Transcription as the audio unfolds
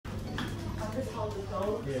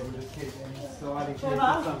Yeah, we'll just keep them sliding for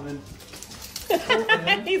something.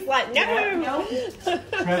 He's like, no.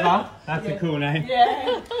 Trevor, that's a cool name.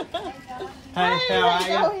 Yeah. Hey,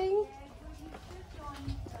 how are you?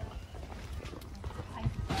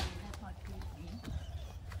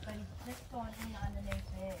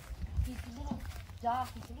 Dark,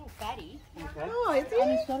 he's a little fatty. Okay. Oh, is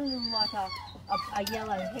And he's got a little like a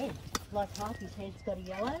yellow head. Like half his head's got a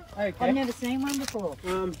yellow. Okay. I've never seen one before.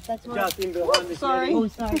 That's what Just in behind the sorry. Oh,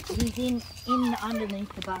 sorry. He's in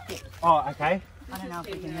underneath the bucket. Oh, okay. I don't know if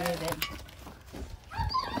we can move it.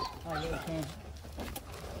 Oh, yeah, you can.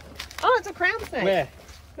 Oh, it's a crown snake. Where?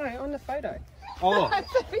 No, on the photo. Oh,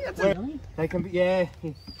 Really? they can be, yeah,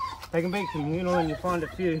 they can be communal and you find a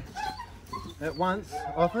few at once,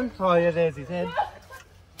 often. Oh yeah, there's his head.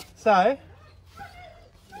 So,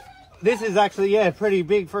 this is actually, yeah, pretty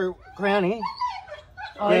big for a crownie.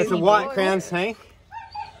 Oh, Yeah, it's a white boy, crown snake.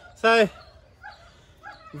 So,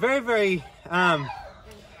 very, very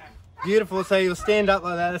beautiful. So you'll stand up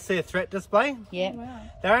like that to see a threat display. Yeah.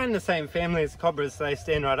 They're in the same family as cobras, so they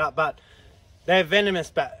stand right up, but they're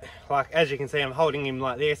venomous, but like, as you can see, I'm holding him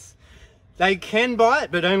like this. They can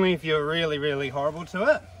bite, but only if you're really, really horrible to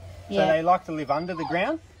it. Yeah. So they like to live under the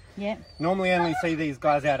ground. Yeah. Normally only see these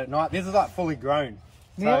guys out at night. This is like fully grown.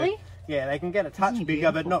 So, Really? yeah, they can get a touch Isn't he bigger,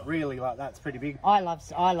 but beautiful? not really. Like, that's pretty big. I love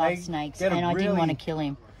They snakes, get a and I didn't really- want to kill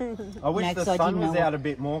him. I wish No, the 'cause I sun didn't was know out a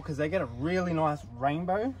bit more, because they get a really nice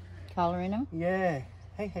rainbow. Colour in him. Yeah.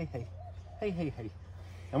 Hey, hey, hey. Hey, hey, hey.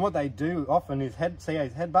 And what they do often is see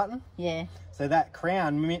his head button? Yeah. So that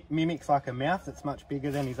crown mimics like a mouth that's much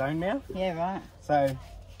bigger than his own mouth. Yeah, right. So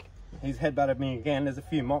he's headbutted me again. There's a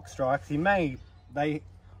few mock strikes.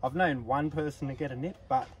 I've known one person to get a nip,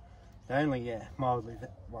 but they're only, yeah, mildly,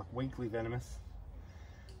 like weakly venomous.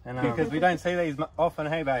 And because we don't see these often,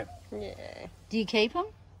 hey babe. Yeah. Do you keep them?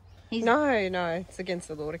 No, it's against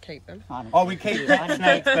the law to keep them. Oh, we keep pet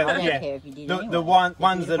snakes, but I don't yeah, care if you did the anyway.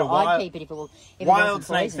 ones that are I'd wild, keep it if it wild wasn't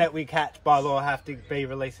snakes poison. that we catch by law have to be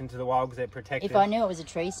released into the wild because they're protected. If I knew it was a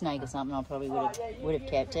tree snake or something, I probably would have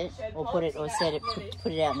kept it, or put it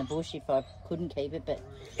out in the bush if I couldn't keep it. But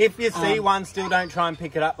If you see one, still don't try and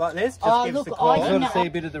pick it up like this. Just Oh, give us look, a call. I Sort didn't of know- see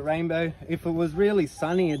a bit of the rainbow. If it was really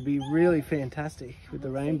sunny, it'd be really fantastic with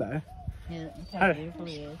the rainbow. yeah, look how beautiful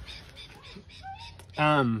he is.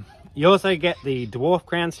 You also get the dwarf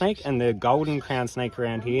crown snake and the golden crown snake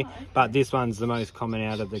around here, but this one's the most common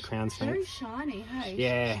out of the crown Very snakes. shiny, hey?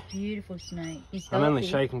 Yeah, Beautiful snake. He's I'm only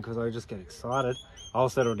healthy. shaking because I just get excited. I'll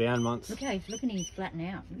settle down once. Look at he's flatten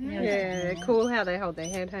out. Look how he's Yeah, flattening out. cool how they hold their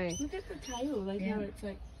head, hey? Look at the tail, like Yeah. how it's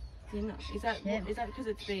like thin. Is that Yeah. because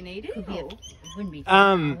it's been eaten? Could be or- it wouldn't be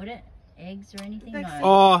would it? Eggs or anything? Like No.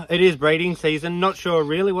 Oh, it is breeding season. Not sure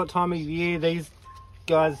really what time of year these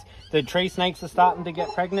guys, the tree snakes are starting to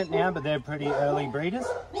get pregnant now, but they're pretty early breeders.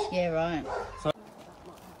 Yeah, right.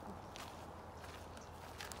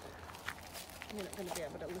 You're not going to be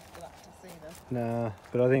able to lift it up to see them. Nah,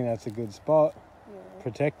 but I think that's a good spot.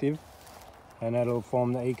 Protective. And that'll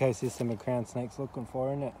form the ecosystem a crown snake's looking for,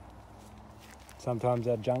 isn't it? Sometimes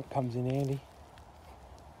our junk comes in handy.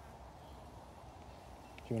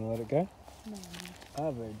 Do you want to let it go? No.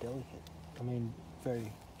 Oh, very delicate. I mean,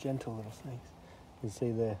 very gentle little snakes. You can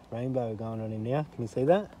see the rainbow going on in now. Can you see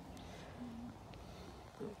that?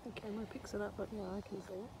 The camera picks it up, but yeah, I can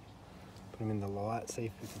see it. Put them in the light, see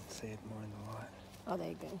if we can see it more in the light. Oh, there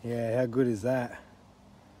you go. Yeah, how good is that?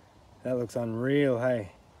 That looks unreal,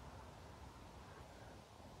 hey?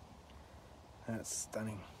 That's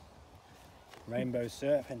stunning. Rainbow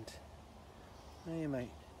serpent. Hey,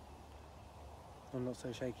 mate. I'm not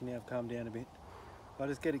so shaky now, I've calmed down a bit. I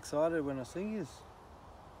just get excited when I see you.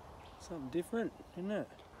 Something different, isn't it?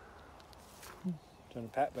 Do you want a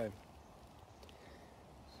pat, babe?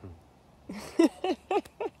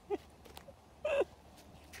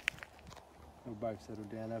 We've both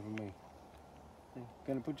settled down, haven't we?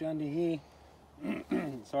 Gonna put you under here.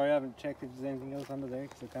 Sorry, I haven't checked if there's anything else under there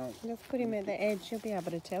because I can't. Just put him at the edge, you'll be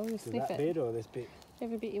able to tell. You'll Is sniff that it. bit or this bit?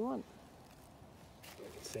 Every bit you want. You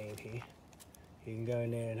can see in here. You can go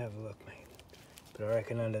in there and have a look, mate. But I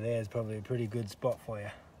reckon under there is probably a pretty good spot for you.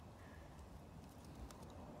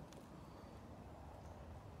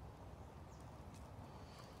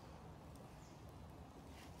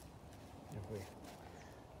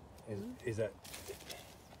 Is that?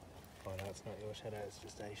 Oh no, it's not your shadow. It's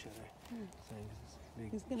just a shadow.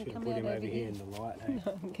 He's gonna Should come put out him over over here here. in the light. Hey?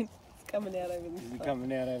 No, it's coming out over this Is he side.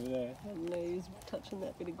 coming out over there? I don't know, he's touching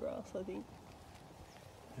that bit of grass, I think.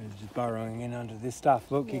 He's just burrowing in under this stuff.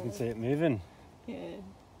 Look, you can see it moving. Yeah.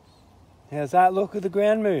 How's that? Look at the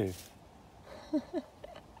ground move.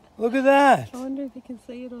 Look at that. I wonder if you can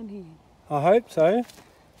see it on here. I hope so.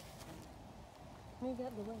 Move out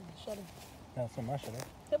of the way, shadow. No, it's not my shadow.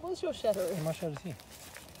 That was your shadow. Yeah, my shadow's here.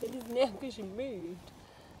 It is now because you moved.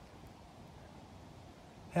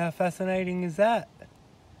 How fascinating is that?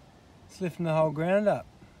 It's lifting the whole ground up.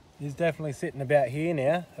 He's definitely sitting about here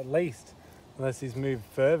now, at least. Unless he's moved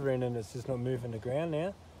further in and it's just not moving the ground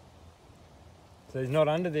now. So he's not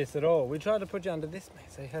under this at all. We tried to put you under this, mate,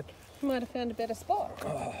 so you had... You might have found a better spot.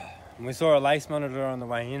 And we saw a lace monitor on the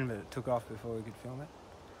way in, but it took off before we could film it.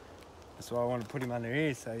 That's why I wanted to put him under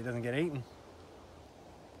here so he doesn't get eaten.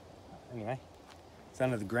 Anyway, it's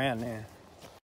under the ground now.